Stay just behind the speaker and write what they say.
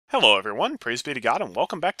Hello everyone, praise be to God, and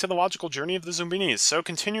welcome back to the logical journey of the Zoombinis. So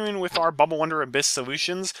continuing with our Bubblewonder Abyss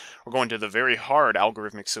solutions, we're going to the very hard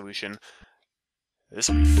algorithmic solution. This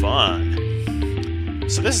will be fun.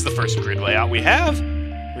 So this is the first grid layout we have.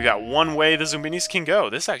 We got one way the Zoombinis can go.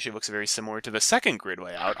 This actually looks very similar to the second grid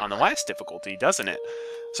layout on the last difficulty, doesn't it?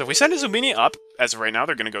 So if we send a Zoombini up, as of right now,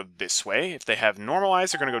 they're going to go this way. If they have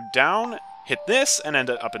normalized, they're going to go down, hit this, and end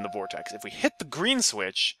up in the vortex. If we hit the green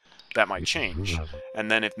switch, that might change. And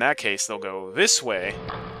then in that case, they'll go this way,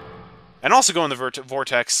 and also go in the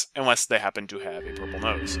vortex, unless they happen to have a purple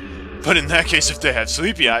nose. But in that case, if they have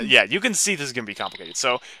sleepy eye, yeah, you can see this is going to be complicated.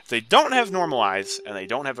 So if they don't have normalize, and they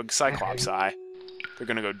don't have a cyclops eye, they're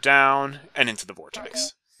going to go down and into the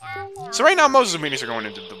vortex. So right now, most Zoombinis are going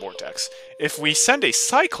into the vortex. If we send a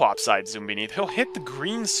cyclops-eyed Zoombini, he'll hit the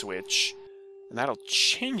green switch, and that'll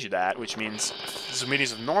change that, which means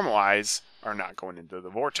Zoombinis with normalize are not going into the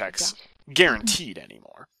vortex, guaranteed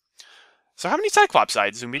anymore. So how many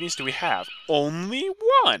cyclops-eyed Zoombinis do we have? Only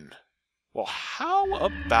one! Well, how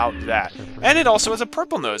about that? And it also has a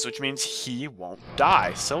purple nose, which means he won't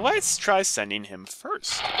die. So let's try sending him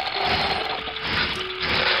first.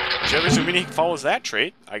 Whichever Zoombini follows that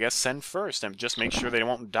trait, I guess send first, and just make sure they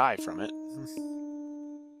won't die from it.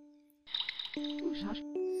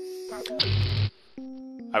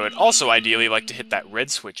 I would also ideally like to hit that red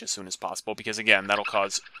switch as soon as possible, because again, that'll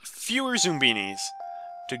cause fewer Zoombinis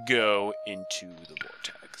to go into the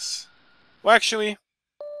vortex. Well, actually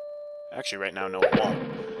right now, no, it won't.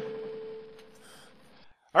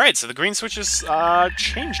 Alright, so the green switch is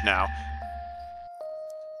changed now.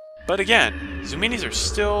 But again, Zoombinis are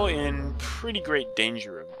still in pretty great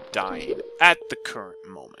danger of dying at the current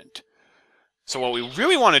moment. So what we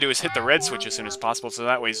really want to do is hit the red switch as soon as possible, so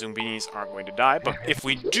that way Zoombinis aren't going to die. But if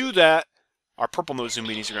we do that, our purple nose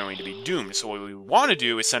Zoombinis are going to be doomed. So what we want to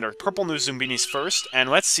do is send our purple nose Zoombinis first, and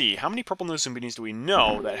let's see, how many purple nose Zoombinis do we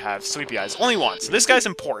know that have sleepy eyes? Only one, so this guy's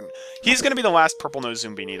important. He's going to be the last purple nose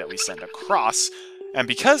Zoombini that we send across, and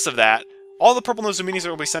because of that, all the purple nose Zoombinis that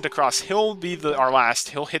will be sent across, he'll be our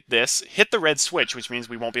last, he'll hit this, hit the red switch, which means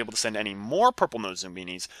we won't be able to send any more purple nose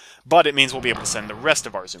Zoombinis, but it means we'll be able to send the rest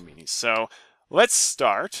of our Zoombinis. So let's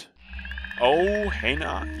start. Oh, hey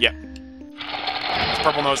nah. Yep. With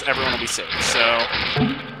purple nose, everyone will be safe. So,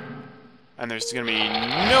 and there's going to be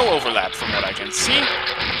no overlap from what I can see.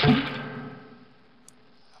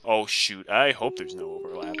 Oh shoot, I hope there's no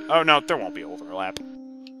overlap. Oh no, there won't be overlap.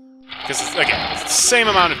 Because, again, it's the same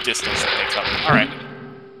amount of distance that they cover. Alright.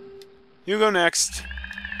 You go next.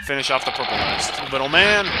 Finish off the purple nose. Little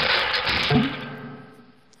man.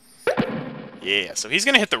 Yeah, so he's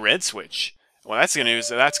going to hit the red switch. What that's going to do is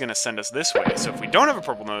that's going to send us this way. So if we don't have a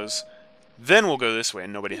purple nose, then we'll go this way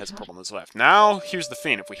and nobody has a purple nose left. Now, here's the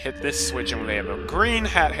thing. If we hit this switch and we have a green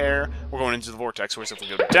hat hair, we're going into the vortex. Whereas if we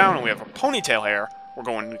go down and we have a ponytail hair, we're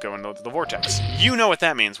going to go into the vortex. You know what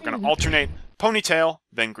that means. We're going to alternate ponytail,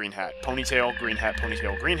 then green hat. Ponytail, green hat,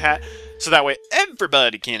 ponytail, green hat. So that way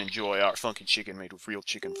everybody can enjoy our funky chicken made with real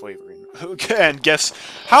chicken flavoring. Okay, and guess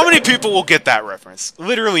how many people will get that reference?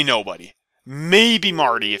 Literally nobody. Maybe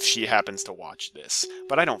Marty if she happens to watch this,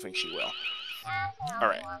 but I don't think she will.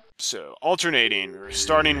 Alright, so alternating, or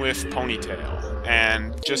starting with ponytail,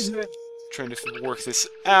 and just trying to work this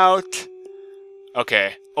out.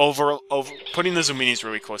 Okay, putting the Zoombinis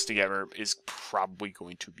really close together is probably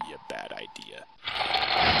going to be a bad idea.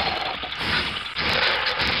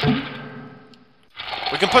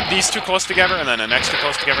 We can put these two close together, and then the next two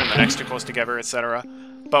close together, and the next two close together, etc.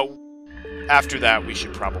 But after that, we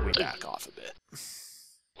should probably back off a bit.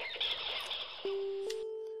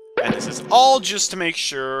 And this is all just to make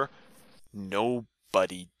sure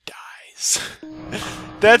nobody dies.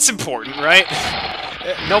 That's important, right?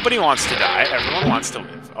 Nobody wants to die. Everyone wants to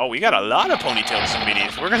live. Oh, we got a lot of ponytailed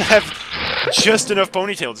Zoombinis. We're going to have just enough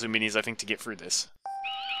ponytailed Zoombinis, I think, to get through this.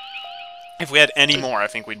 If we had any more, I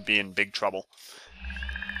think we'd be in big trouble.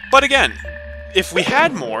 But again, if we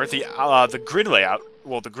had more, the grid layout,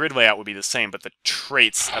 well, the grid layout would be the same, but the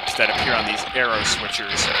traits that appear on these arrow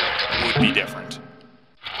switchers would be different.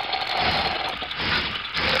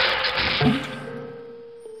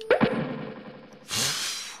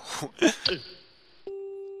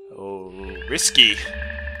 Oh, risky.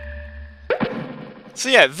 So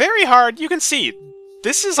yeah, very hard. You can see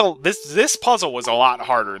this puzzle was a lot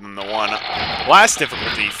harder than the one last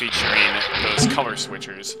difficulty featuring those color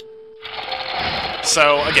switchers.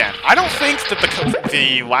 So again, I don't think that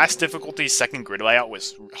the last difficulty second grid layout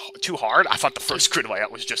was too hard. I thought the first grid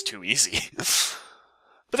layout was just too easy.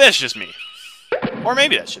 But that's just me. Or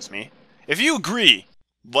maybe that's just me. If you agree,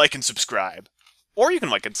 like and subscribe. Or you can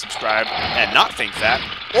like and subscribe and not think that.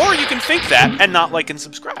 Or you can think that and not like and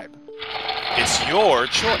subscribe. It's your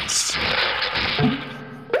choice.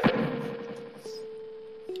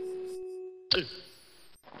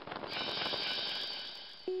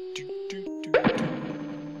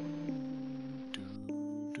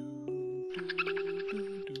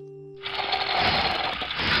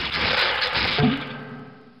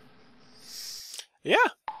 Yeah.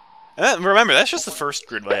 And remember, that's just the first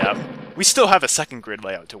grid layout. We still have a second grid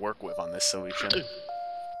layout to work with on this solution.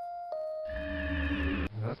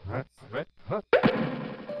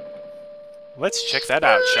 Let's check that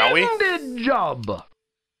out, shall we? Good job.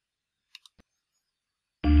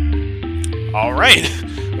 Alright,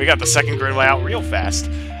 we got the second grid layout real fast.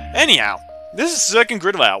 Anyhow, this is the second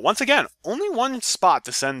grid layout. Once again, only one spot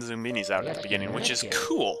to send Zoombinis out at the beginning, which is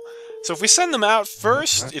cool. So if we send them out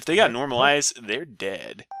first, if they got normalized, they're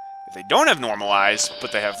dead. If they don't have normalized,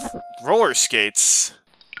 but they have roller skates,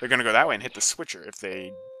 they're going to go that way and hit the switcher. If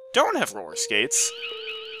they don't have roller skates,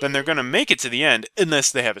 then they're going to make it to the end,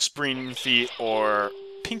 unless they have a spring feet or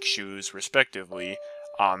pink shoes, respectively,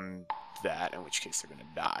 on that, in which case they're going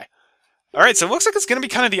to die. Alright, so it looks like it's going to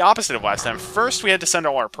be kind of the opposite of last time. First, we had to send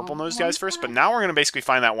all our purple-nosed guys first, but now we're going to basically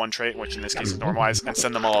find that one trait, which in this case is normalized, and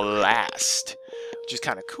send them all last, which is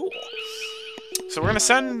kind of cool. So we're going to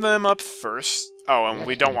send them up first. Oh, and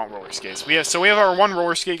we don't want roller skates. We have our one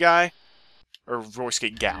roller skate guy, or roller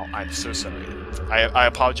skate gal. I'm so sorry. I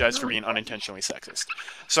apologize for being unintentionally sexist.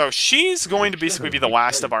 So she's going to basically be the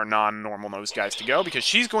last of our non-normal nosed guys to go, because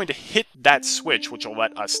she's going to hit that switch, which will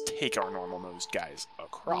let us take our normal nosed guys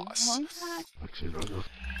across.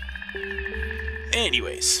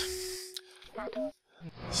 Anyways.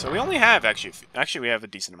 So we only have, actually we have a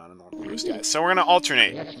decent amount of normal nosed guys. So we're going to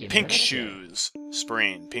alternate. Pink shoes,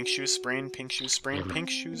 sprain. Pink shoes, sprain. Pink shoes, sprain. Pink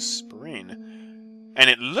shoes, sprain. And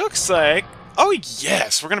it looks like... Oh,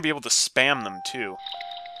 yes! We're going to be able to spam them, too.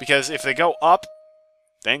 Because if they go up,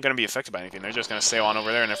 they ain't going to be affected by anything. They're just going to sail on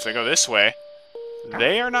over there. And if they go this way,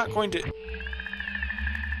 they are not going to...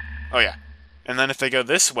 Oh, yeah. And then if they go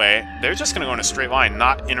this way, they're just going to go in a straight line,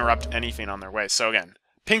 not interrupt anything on their way. So, again,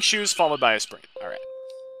 pink shoes followed by a sprain. Alright.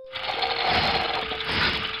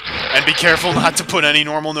 And be careful not to put any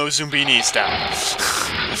normal no Zoombinis down.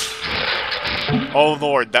 Oh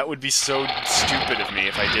lord, that would be so stupid of me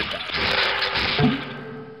if I did that.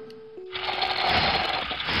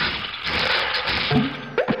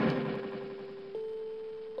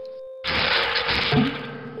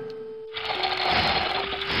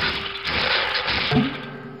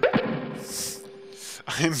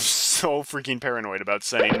 I'm so freaking paranoid about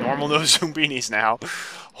sending normal no Zoombinis now.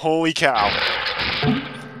 Holy cow.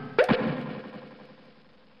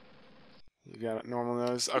 You got a normal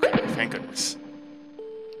nose? Okay, thank goodness.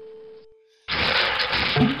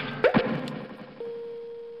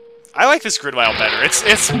 I like this grid layout better.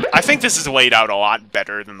 I think this is laid out a lot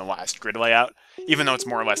better than the last grid layout, even though it's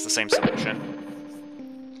more or less the same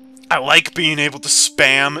solution. I like being able to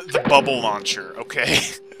spam the bubble launcher, okay?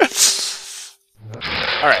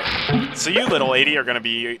 Alright, so you little lady are going to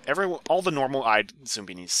be all the normal-eyed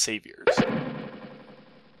Zoombinis' saviors.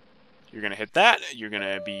 You're going to hit that, you're going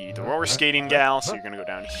to be the roller skating gal, so you're going to go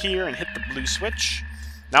down here and hit the blue switch.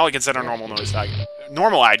 Now we can set our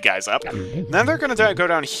normal-eyed guys up. Then they're going to go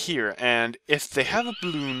down here, and if they have a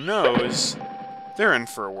blue nose, they're in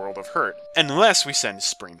for a world of hurt. Unless we send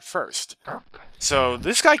Spring first. So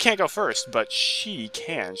this guy can't go first, but she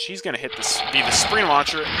can. She's going to hit be the Spring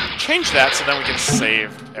launcher, change that so then we can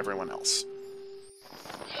save everyone else.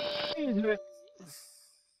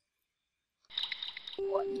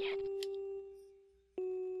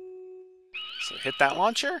 So hit that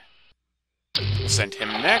launcher. We'll send him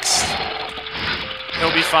next.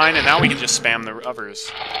 He'll be fine, and now we can just spam the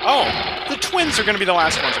others. Oh, the twins are going to be the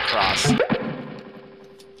last ones across.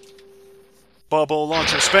 Bubble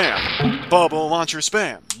launcher spam. Bubble launcher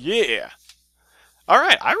spam. Yeah.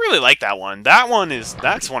 Alright, I really like that one. That's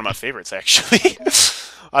one of my favorites, actually.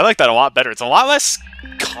 I like that a lot better. It's a lot less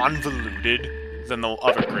convoluted than the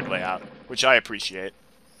other grid layout, which I appreciate.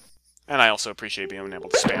 And I also appreciate being able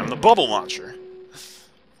to spam the bubble launcher.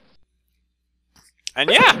 And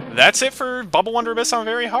yeah, that's it for Bubblewonder Abyss on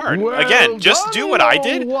Very Hard. Well, again, just do what I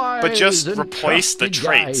did, but just replace the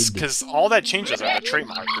traits, because all that changes are the trait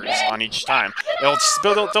markers on each time. They'll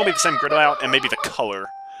be the same grid layout and maybe the color,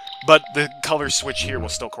 but the color switch here will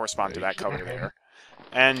still correspond to that color there.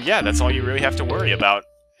 And yeah, that's all you really have to worry about.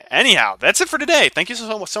 Anyhow, that's it for today. Thank you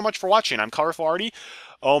so much for watching. I'm Colorful Artie.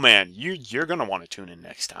 Oh man, you're gonna want to tune in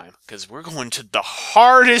next time because we're going to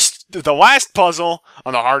the last puzzle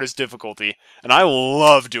on the hardest difficulty, and I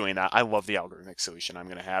love doing that. I love the algorithmic solution I'm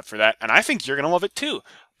gonna have for that, and I think you're gonna love it too.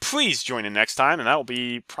 Please join in next time, and that will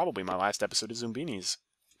be probably my last episode of Zoombinis.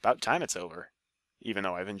 About time it's over, even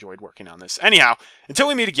though I've enjoyed working on this. Anyhow, until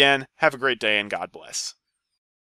we meet again, have a great day and God bless.